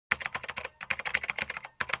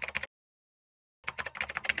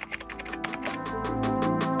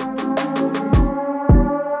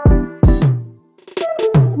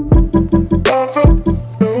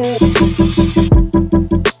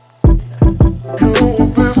Good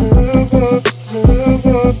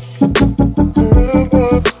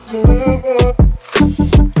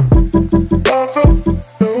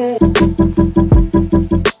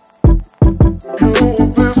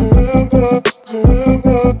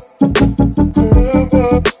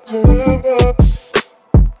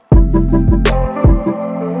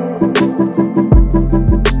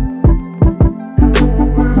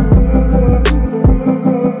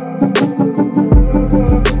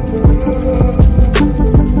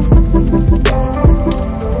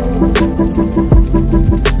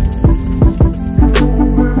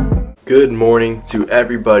morning to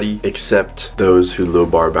everybody except those who low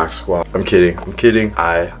bar back squat. I'm kidding.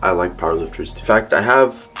 I like powerlifters. In fact, I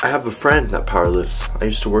have a friend that powerlifts. I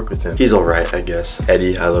used to work with him. He's alright, I guess.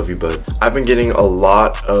 Eddie, I love you, bud. I've been getting a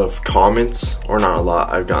lot of comments, or not a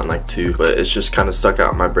lot, I've gotten like 2, but it's just kind of stuck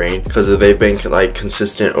out in my brain because they've been like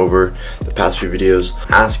consistent over the past few videos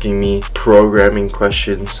asking me programming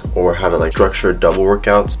questions or how to like structure double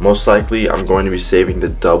workouts. Most likely I'm going to be saving the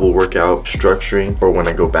double workout structuring for when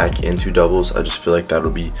I go back into doubles. I just feel like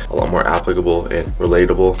that'll be a lot more applicable and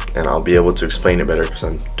relatable, and I'll be able to explain it better because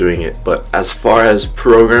I'm doing it. But as far as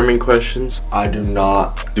programming questions, I do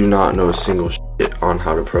not know a single shit on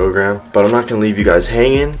how to program, but I'm not gonna leave you guys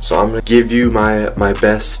hanging, so I'm gonna give you my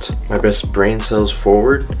best brain cells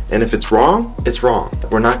forward, and if it's wrong, it's wrong.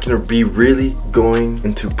 We're not gonna be really going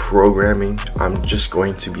into programming. I'm just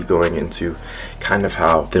going to be going into kind of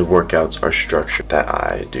how the workouts are structured that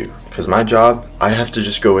I do, because my job, I have to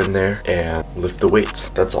just go in there and lift the weights.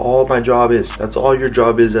 That's all my job is. That's all your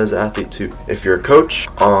job is as an athlete too. If you're a coach,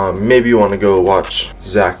 maybe you want to go watch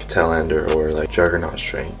Zach Talander or like Juggernaut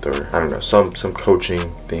Strength, or I don't know, some coaching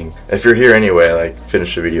thing. If you're here anyway, like,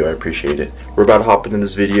 finish the video, I appreciate it. We're about to hop into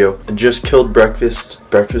this video. I just killed breakfast.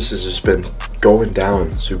 Breakfast has just been going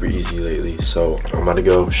down super easy lately, so I'm about to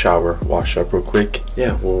go shower, wash up real quick.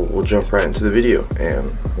 Yeah, we'll jump right into the video and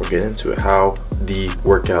we'll get into it, how the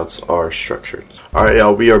workouts are structured. Alright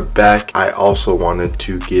y'all, we are back. I also wanted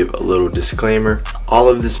to give a little disclaimer. All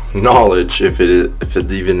of this knowledge, if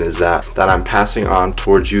it even is that I'm passing on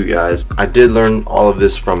towards you guys, I did learn all of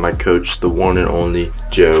this from my coach, the one and only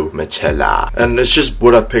Joe Machella, and it's just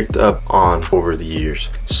what I've picked up on over the years.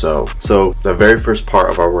 So the very first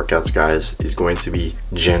part of our workouts, guys, is going to be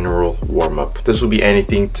general warm-up. This will be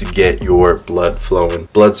anything to get your blood flowing,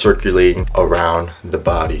 blood circulating around the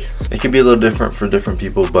body. It can be a little different for different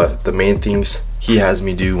people, but the main things he has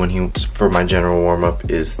me do for my general warm-up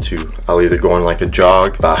is I'll either go on like a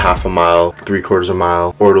jog, about half a mile, 3/4 a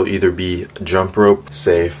mile, or it'll either be a jump rope,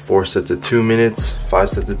 say 4 sets of 2 minutes, 5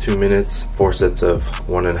 sets of 2 minutes, 4 sets of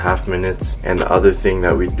 1.5 minutes. And the other thing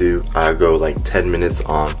that we do, I go like 10 minutes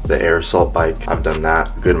on the air assault bike. I've done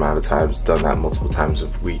that a good amount of times, done that multiple times a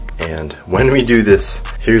week. And when we do this,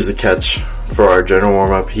 here's the catch. For our general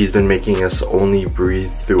warm-up, he's been making us only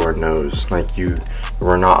breathe through our nose. Like,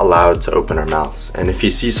 we're not allowed to open our mouths. And if he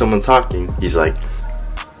sees someone talking, he's like,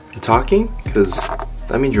 "You talking? Because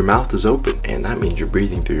that means your mouth is open, and that means you're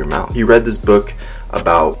breathing through your mouth." He read this book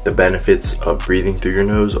about the benefits of breathing through your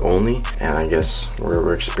nose only, and I guess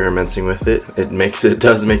we're experimenting with it. It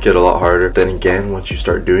does make it a lot harder. Then again, once you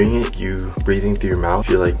start doing it, you breathing through your mouth,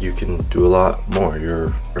 feel like you can do a lot more.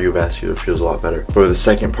 Your cardiovascular feels a lot better. For the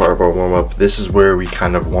second part of our warm-up, this is where we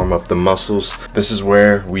kind of warm up the muscles. This is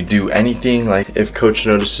where we do anything, like if coach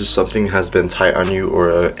notices something has been tight on you or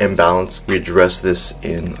an imbalance, we address this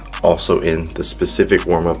also in the specific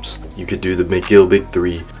warm-ups. You could do the McGill Big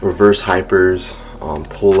 3, reverse hypers,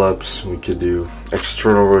 pull-ups. We could do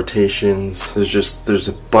external rotations. There's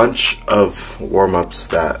a bunch of warm-ups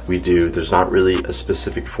that we do. There's not really a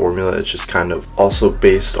specific formula. It's just kind of also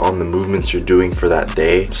based on the movements you're doing for that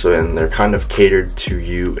day. So, and they're kind of catered to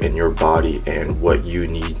you and your body and what you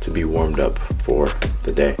need to be warmed up for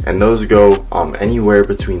the day. And those go anywhere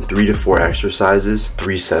between 3 to 4 exercises,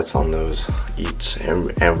 3 sets on those each,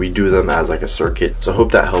 and we do them as like a circuit. So I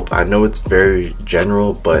hope that helped. I know it's very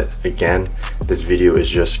general, but again, this video is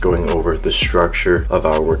just going over the structure of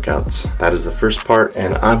our workouts. That is the first part,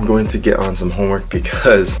 and I'm going to get on some homework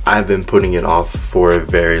because I've been putting it off for a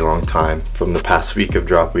very long time. From the past week of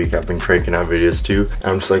drop week, I've been cranking out videos too,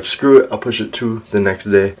 and I'm just like, screw it, I'll push it to the next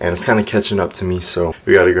day, and it's kind of catching up to me, so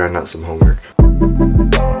we gotta grind out some homework.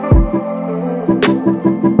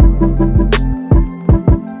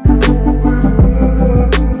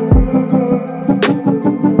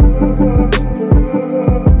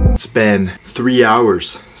 It's been 3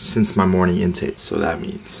 hours since my morning intake, so that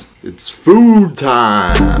means it's food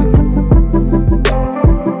time.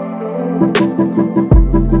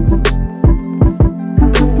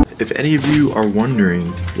 If any of you are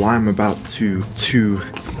wondering why I'm about to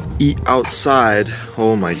eat outside,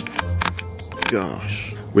 oh my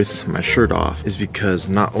gosh, with my shirt off is because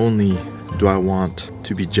not only do I want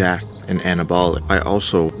to be jacked and anabolic, I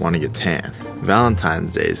also want to get tan.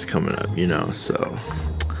 Valentine's Day is coming up, you know, so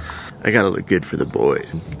I gotta look good for the boy.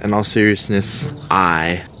 In all seriousness,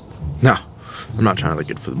 I'm not trying to look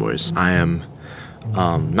good for the boys. I am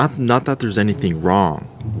not that there's anything wrong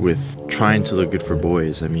with trying to look good for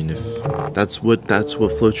boys. I mean, if that's what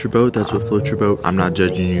floats your boat, that's what floats your boat. I'm not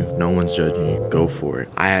judging you. No one's judging you. Go for it.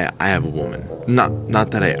 I have a woman.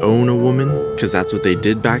 Not that I own a woman, because that's what they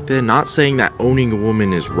did back then. Not saying that owning a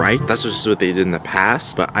woman is right. That's just what they did in the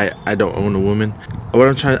past. But I don't own a woman. What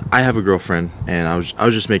I'm trying, I have a girlfriend, and I was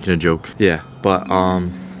just making a joke. Yeah, but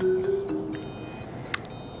I'm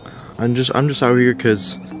just out here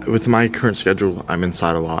because with my current schedule, I'm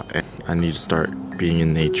inside a lot, and I need to start being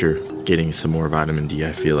in nature, getting some more vitamin D,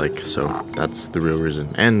 I feel like. So that's the real reason.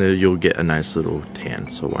 And you'll get a nice little tan,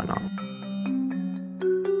 so why not?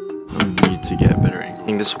 I need to get better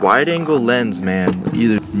angle. This wide angle lens, man,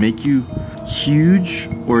 either make you huge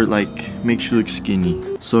or like makes you look skinny.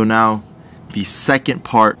 So now, the second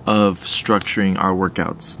part of structuring our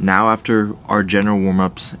workouts. Now after our general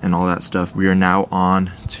warm-ups and all that stuff, we are now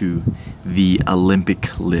on to the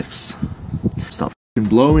Olympic lifts. Stop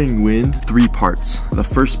blowing wind. 3 parts. The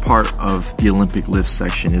first part of the Olympic lift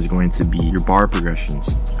section is going to be your bar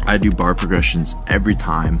progressions. I do bar progressions every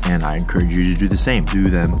time, and I encourage you to do the same. Do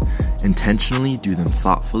them intentionally, do them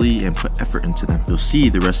thoughtfully, and put effort into them. You'll see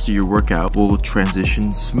the rest of your workout will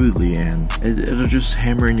transition smoothly, and it'll just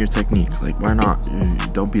hammer in your technique. Like, why not?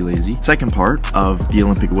 Don't be lazy. Second part of the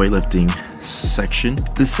Olympic weightlifting section.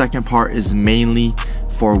 This second part is mainly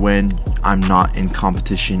for when I'm not in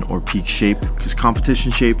competition or peak shape, because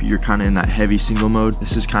competition shape, you're kind of in that heavy single mode.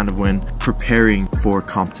 This is kind of when preparing for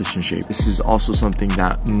competition shape. This is also something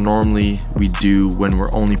that normally we do when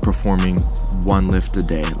we're only performing 1 lift a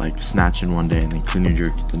day, like snatch in one day and then clean and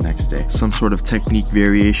jerk the next day. Some sort of technique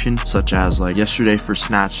variation, such as like yesterday for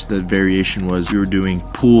snatch, the variation was we were doing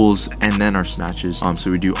pulls and then our snatches.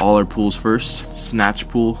 So we do all our pulls first, snatch,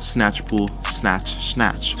 pull, snatch,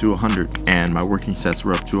 snatch to 100, and my working sets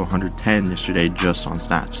were up to 110 yesterday just on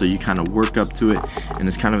snatch. So you kind of work up to it, and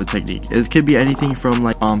it's kind of a technique. It could be anything from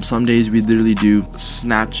like some days we literally do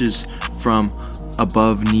snatches from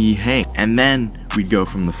above knee hang, and then we'd go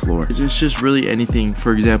from the floor. It's just really anything.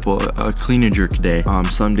 For example, a clean and jerk day.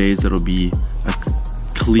 Some days it'll be a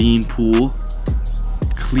clean pull,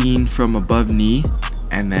 clean from above knee,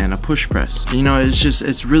 and then a push press. You know,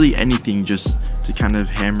 it's really anything just to kind of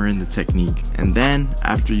hammer in the technique. And then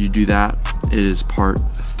after you do that, it is part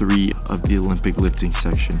 3 of the Olympic lifting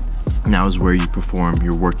section. Now is where you perform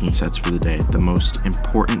your working sets for the day, the most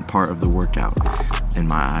important part of the workout in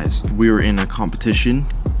my eyes. We were in a competition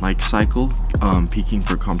like cycle, peaking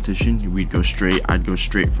for competition. I'd go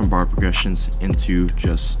straight from bar progressions into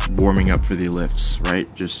just warming up for the lifts,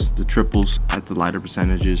 right? Just the triples at the lighter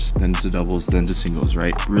percentages, then to doubles, then to singles,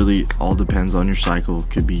 right? Really all depends on your cycle.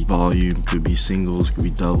 Could be volume, could be singles, could be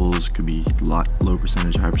doubles, could be low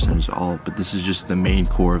percentage, high percentage, all. But this is just the main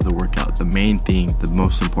core of the workout, the main thing, the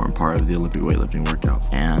most important part of the Olympic weightlifting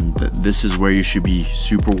workout. And this is where you should be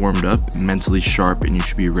super warmed up, mentally sharp, and you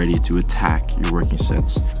should be ready to attack your working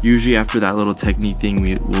sets. Usually after that little technique thing,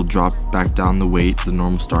 we will drop back down the weight, the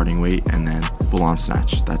normal starting weight, and then full on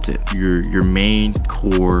snatch. That's it. Your main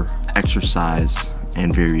core exercise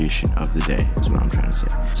and variation of the day is what I'm trying to say.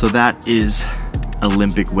 So that is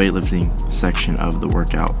Olympic weightlifting section of the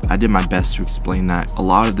workout. I did my best to explain that. A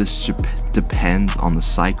lot of this depends on the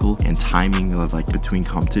cycle and timing of like between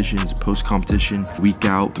competitions, post-competition, week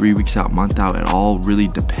out, 3 weeks out, month out. It all really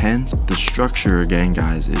depends. The structure, again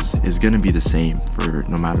guys, is gonna be the same for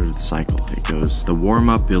no matter the cycle. It goes the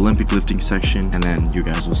warm-up, the Olympic lifting section, and then you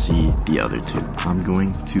guys will see the other 2. I'm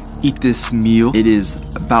going to eat this meal. It is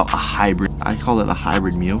about a hybrid. I call it a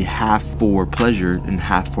hybrid meal. Half for pleasure and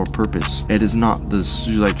half for purpose. It is not the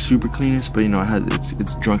like super cleanest, but you know,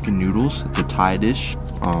 it's drunken noodles. It's a Thai dish.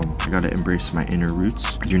 I gotta embrace my inner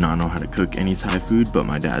roots. I do not know how to cook any Thai food, but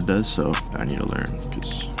my dad does, so I need to learn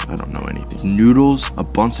because I don't know anything. Noodles, a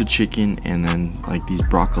bunch of chicken, and then like these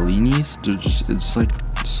broccolinis. They're just, it's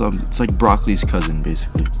like broccoli's cousin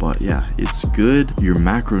basically. But yeah, it's good. Your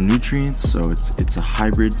macronutrients, so it's a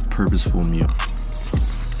hybrid, purposeful meal.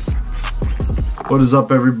 What is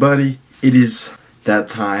up, everybody? It is that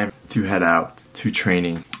time to head out to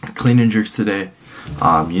training. Clean and jerks today.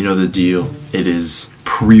 You know the deal. It is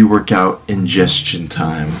pre-workout ingestion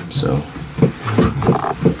time. So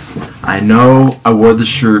I know I wore the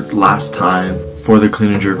shirt last time for the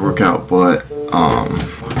clean and jerk workout, but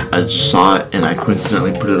I just saw it and I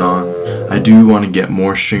coincidentally put it on. I do want to get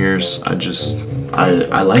more stringers.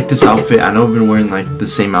 I like this outfit. I know I've been wearing like the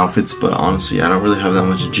same outfits, but honestly I don't really have that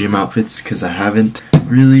much gym outfits because I haven't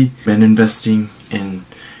really been investing in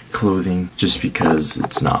clothing just because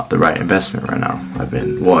it's not the right investment right now.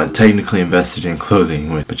 I technically invested in clothing,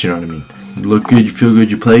 but you know what I mean. You look good, you feel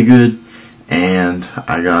good, you play good, and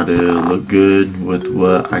I gotta look good with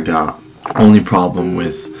what I got. Only problem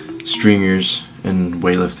with stringers and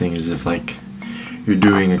weightlifting is if like you're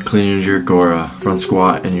doing a clean and jerk or a front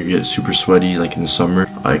squat and you get super sweaty like in the summer,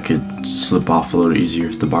 I could slip off a little easier.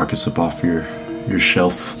 The bar could slip off your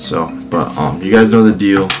shelf. So, but you guys know the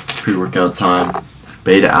deal. It's pre-workout time.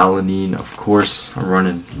 Beta alanine, of course. I'm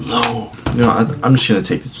running low. You know, I'm just gonna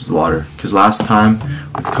take this with water because last time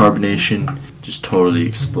with carbonation, just totally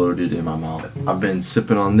exploded in my mouth. I've been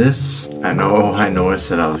sipping on this. I know I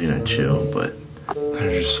said I was gonna chill, but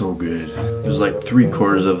they're just so good. There's like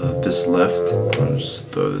 3/4 of this left. I'll just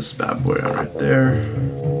throw this bad boy out right there.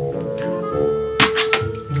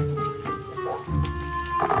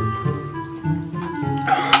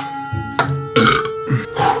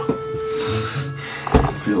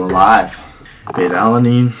 Feel alive. Beta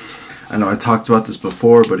alanine. I know I talked about this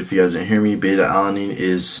before, but if you guys didn't hear me, beta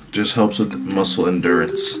alanine just helps with muscle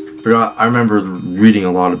endurance. I remember reading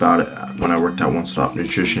a lot about it when I worked at One Stop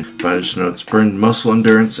Nutrition, but I just know it's for muscle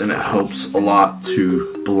endurance and it helps a lot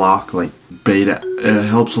to block like beta. It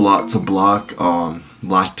helps a lot to block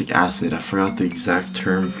lactic acid. I forgot the exact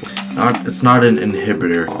term. It's not an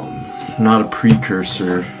inhibitor, not a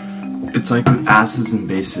precursor. It's like with acids and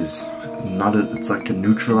bases. It's like a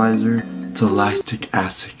neutralizer to lactic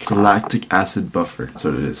acid. The lactic acid buffer. That's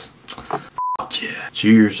what it is. Yeah.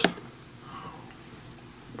 Cheers.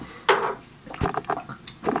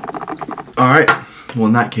 Alright, well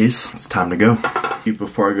in that case, it's time to go.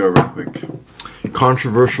 Before I go real quick.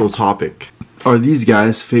 Controversial topic. Are these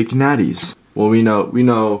guys fake natties? Well, we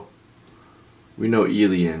know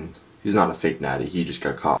Elian. He's not a fake natty, he just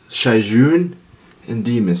got caught. Shaijun and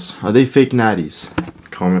Demas, are they fake natties?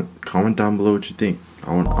 Comment down below what you think.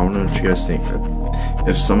 I want to know what you guys think.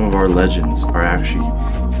 If some of our legends are actually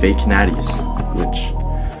fake natties, which...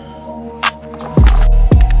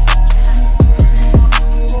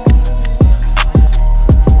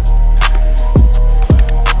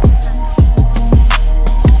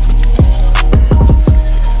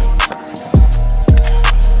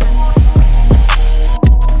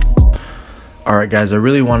 Alright guys, I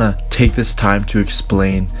really want to take this time to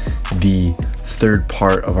explain the third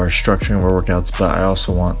part of our structuring of our workouts, but I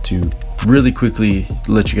also want to really quickly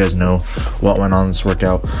let you guys know what went on in this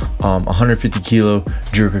workout. 150 kilo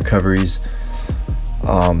jerk recoveries,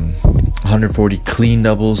 140 clean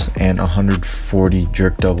doubles, and 140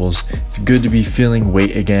 jerk doubles. It's good to be feeling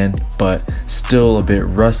weight again, but still a bit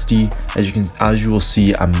rusty. As you will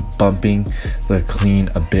see, I'm bumping the clean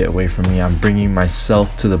a bit away from me. I'm bringing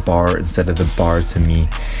myself to the bar instead of the bar to me,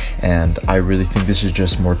 and I really think this is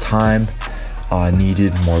just more time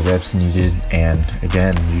needed, more reps needed. And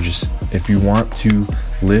again, if you want to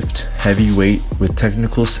lift heavy weight with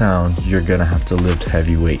technical sound, you're gonna have to lift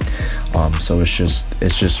heavy weight. So it's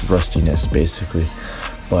just rustiness basically.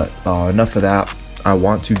 But enough of that. I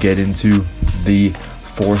want to get into the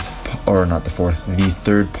third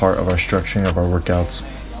part of our structuring of our workouts.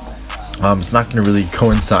 It's not gonna really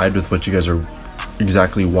coincide with what you guys are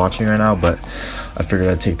exactly watching right now, but I figured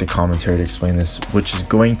I'd take the commentary to explain this, which is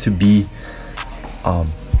going to be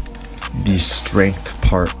the strength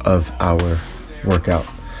part of our workout.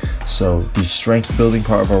 So the strength building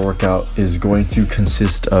part of our workout is going to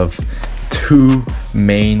consist of two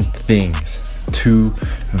main things, two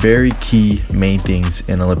very key main things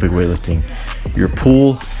in Olympic weightlifting: your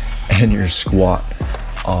pull and your squat.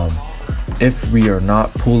 If we are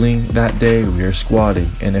not pulling that day, we are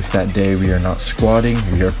squatting, and if that day we are not squatting,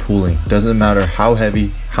 we are pulling. Doesn't matter how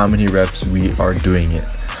heavy, how many reps, we are doing it.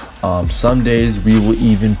 Some days we will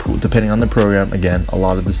even pull, depending on the program. Again, a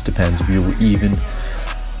lot of this depends. We will even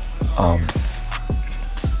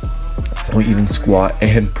squat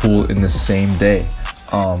and pull in the same day.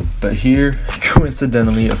 But here,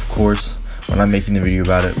 coincidentally, of course, when I'm making the video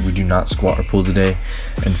about it, we do not squat or pull today.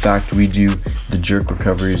 In fact, we do the jerk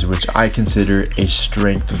recoveries, which I consider a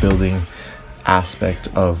strength building aspect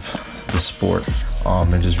of the sport.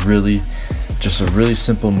 It is really just a really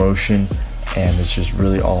simple motion, and it's just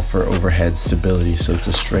really all for overhead stability. So it's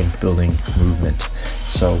a strength building movement.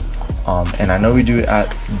 So and I know we do it at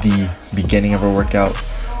the beginning of our workout,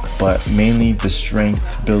 but mainly the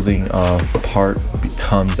strength building part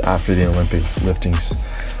comes after the Olympic liftings.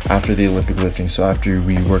 after the Olympic lifting. So after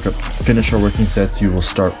we finish our working sets, you will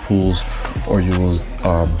start pulls, or you will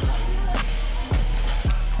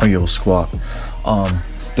squat.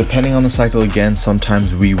 Depending on the cycle, again,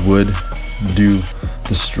 sometimes we would do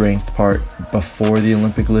the strength part before the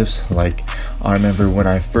Olympic lifts. Like, I remember when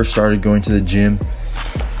I first started going to the gym,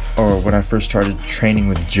 or when I first started training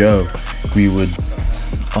with Joe, we would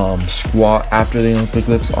squat after the Olympic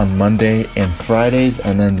lifts on Monday and Fridays,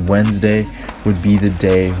 and then Wednesday would be the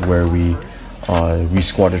day where we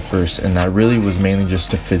squatted first. And that really was mainly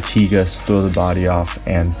just to fatigue us, throw the body off,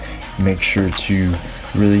 and make sure to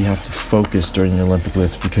really have to focus during the Olympic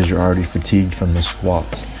lifts because you're already fatigued from the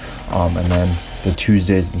squats. And then the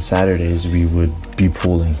Tuesdays and Saturdays we would be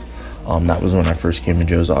pulling. That was when I first came to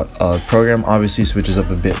Joe's program. Obviously switches up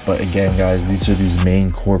a bit, but again, guys, these are these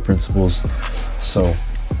main core principles. So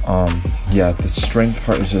yeah, the strength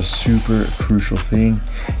part is a super crucial thing.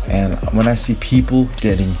 And when I see people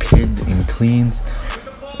getting pinned in cleans,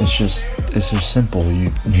 it's just simple.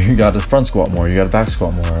 You got to front squat more, you got to back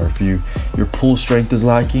squat more. Or if your pull strength is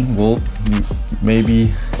lacking, well,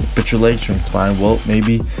 but your leg strength's fine, well,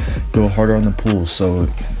 maybe go harder on the pull. So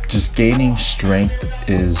just gaining strength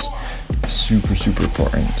is super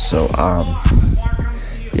important. So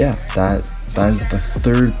yeah, that is the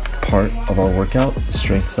third part of our workout, the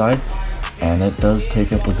strength side, and it does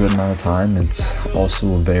take up a good amount of time. It's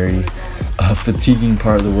also a very fatiguing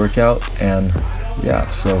part of the workout. And yeah,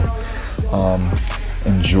 so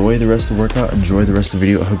enjoy the rest of the workout, enjoy the rest of the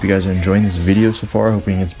video. I hope you guys are enjoying this video so far,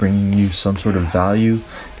 hoping it's bringing you some sort of value.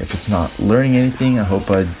 If it's not learning anything, I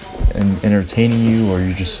hope I am entertaining you, or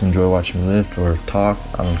you just enjoy watching me lift or talk,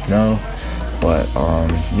 I don't know. But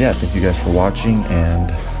yeah, thank you guys for watching,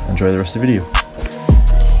 and enjoy the rest of the video.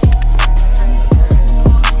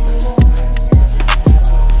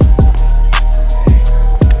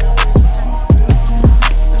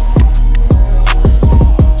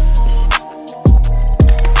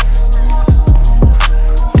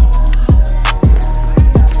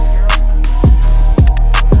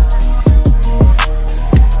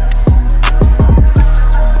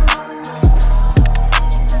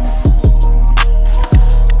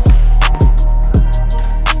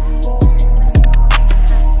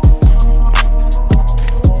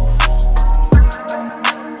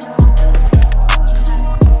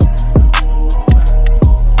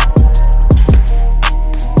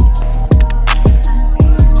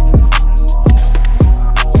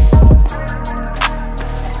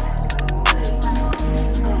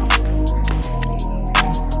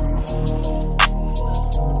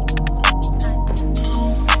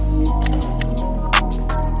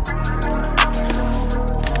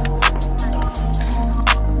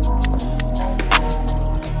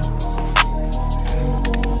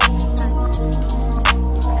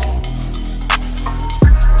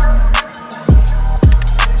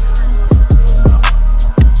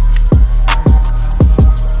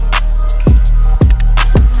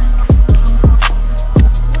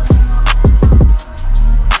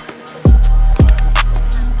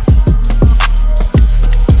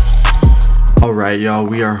 Alright, y'all,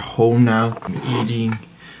 we are home now. I'm eating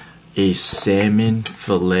a salmon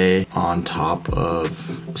fillet on top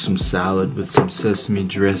of some salad with some sesame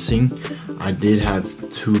dressing. I did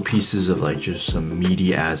have 2 pieces of like just some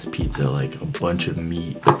meaty ass pizza, like a bunch of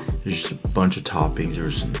meat. There's just a bunch of toppings. There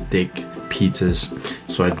were some thick pizzas.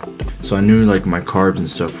 So I knew like my carbs and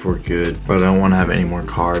stuff were good, but I don't want to have any more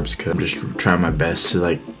carbs because I'm just trying my best to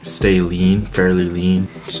like stay lean, fairly lean.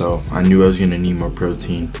 So I knew I was gonna need more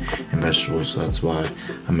protein and vegetables, so that's why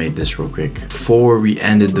I made this real quick. Before we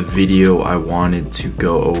ended the video, I wanted to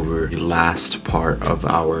go over the last part of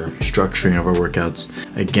our structuring of our workouts.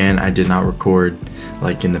 Again, I did not record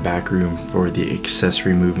like in the back room for the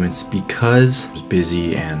accessory movements because I was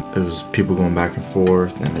busy and it was people going back and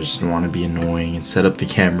forth, and I just didn't want to be annoying and set up the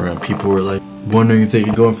camera, and people were like wondering if they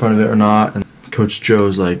could go in front of it or not. And Coach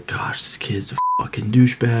Joe's like, gosh, this kid's a fucking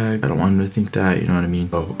douchebag. I don't want him to think that, you know what I mean?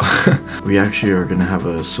 Oh, we actually are gonna have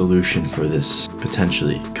a solution for this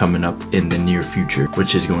potentially coming up in the near future,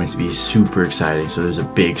 which is going to be super exciting. So there's a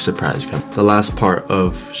big surprise coming. The last part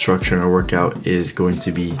of structuring our workout is going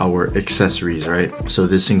to be our accessories, right? So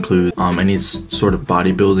this includes any sort of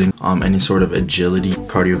bodybuilding, any sort of agility,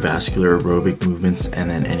 cardiovascular, aerobic movements, and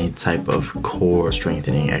then any type of core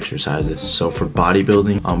strengthening exercises. So for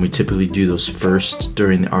bodybuilding, we typically do those first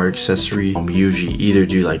during our accessory. We usually either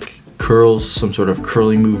do like curls, some sort of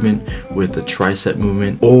curling movement with a tricep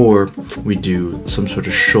movement, or we do some sort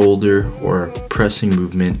of shoulder or pressing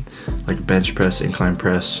movement like bench press, incline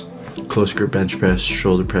press, close grip bench press,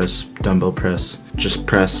 shoulder press, dumbbell press. Just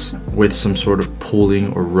press with some sort of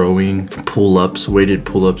pulling or rowing. Pull-ups, weighted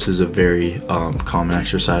pull-ups is a very common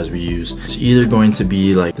exercise we use. It's either going to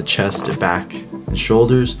be like the chest, back, and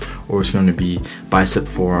shoulders, or it's going to be bicep,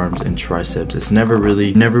 forearms, and triceps. It's never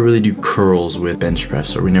really do curls with bench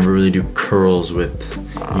press, or we never really do curls with,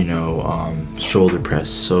 you know, shoulder press.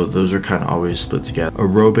 So those are kind of always split together.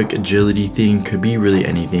 Aerobic agility thing could be really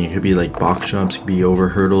anything. It could be like box jumps, it could be over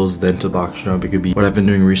hurdles, then to box jump. It could be what I've been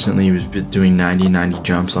doing recently was doing 90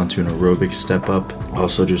 jumps onto an aerobic step up.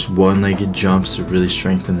 Also just one-legged jumps to really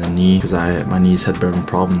strengthen the knee, because my knees had been a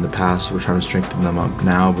problem in the past, so we're trying to strengthen them up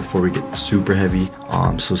now before we get super heavy.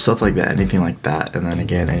 So stuff like that, anything like that. And then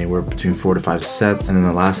again, anywhere between 4 to 5 sets. And then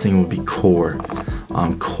the last thing will be core.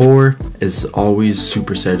 Core is always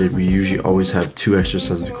supersetted. We usually always have 2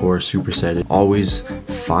 exercises of core supersetted. Always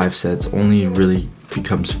 5 sets. Only really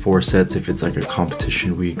becomes 4 sets if it's like a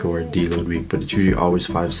competition week or a deload week, but it's usually always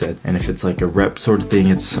 5 sets. And if it's like a rep sort of thing,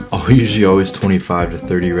 it's usually always 25 to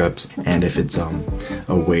 30 reps. And if it's a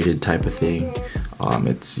weighted type of thing,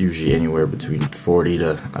 it's usually anywhere between 40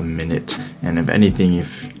 to a minute. And if anything,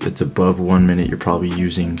 if it's above 1 minute, you're probably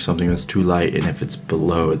using something that's too light, and if it's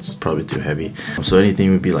below, it's probably too heavy. So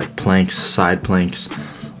anything would be like planks, side planks,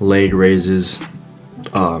 leg raises,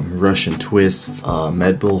 Russian twists,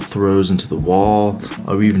 med bull throws into the wall.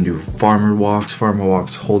 We even do farmer walks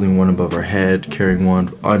holding one above our head, carrying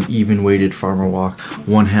one, uneven weighted farmer walk,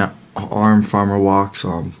 one arm farmer walks.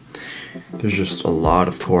 There's just a lot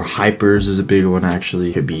of core. Hypers is a big one actually.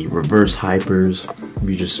 It could be reverse hypers.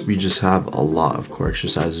 We just have a lot of core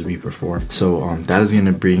exercises we perform. So that is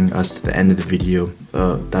gonna bring us to the end of the video.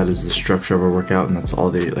 That is the structure of our workout, and that's all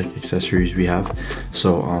the like accessories we have.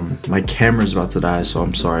 So my camera's about to die, so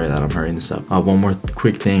I'm sorry that I'm hurrying this up. One more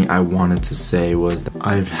quick thing I wanted to say was that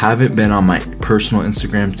I haven't been on my personal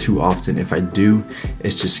Instagram too often. If I do,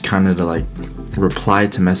 it's just kind of to like reply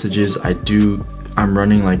to messages. I'm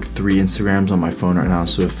running like 3 Instagrams on my phone right now,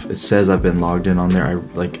 so if it says I've been logged in on there,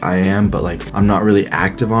 I am, but like I'm not really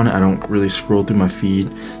active on it. I don't really scroll through my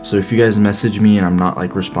feed. So if you guys message me and I'm not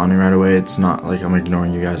like responding right away, it's not like I'm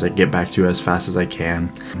ignoring you guys. I get back to you as fast as I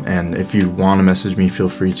can. And if you want to message me, feel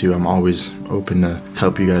free to. I'm always open to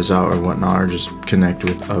help you guys out or whatnot, or just connect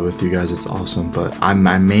with you guys. It's awesome. But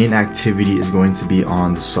my main activity is going to be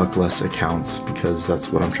on the Suck Less accounts, because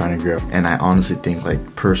that's what I'm trying to grow. And I honestly think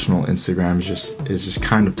like personal Instagram is just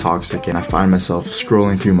kind of toxic, and I find myself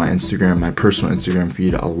scrolling through my personal Instagram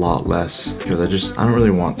feed a lot less, because I don't really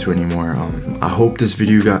want to anymore. I hope this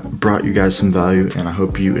video brought you guys some value, and I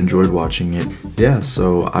hope you enjoyed watching it. Yeah,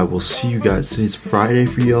 so I will see you guys. Today's Friday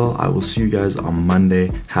for y'all. I will see you guys on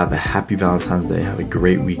Monday. Have a happy Valentine's Day. Have a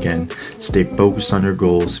great weekend. Stay focused on your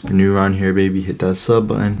goals. If you're new around here, baby, hit that sub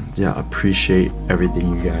button. Yeah, appreciate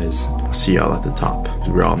everything, you guys. I'll see y'all at the top, because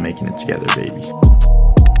we're all making it together, baby.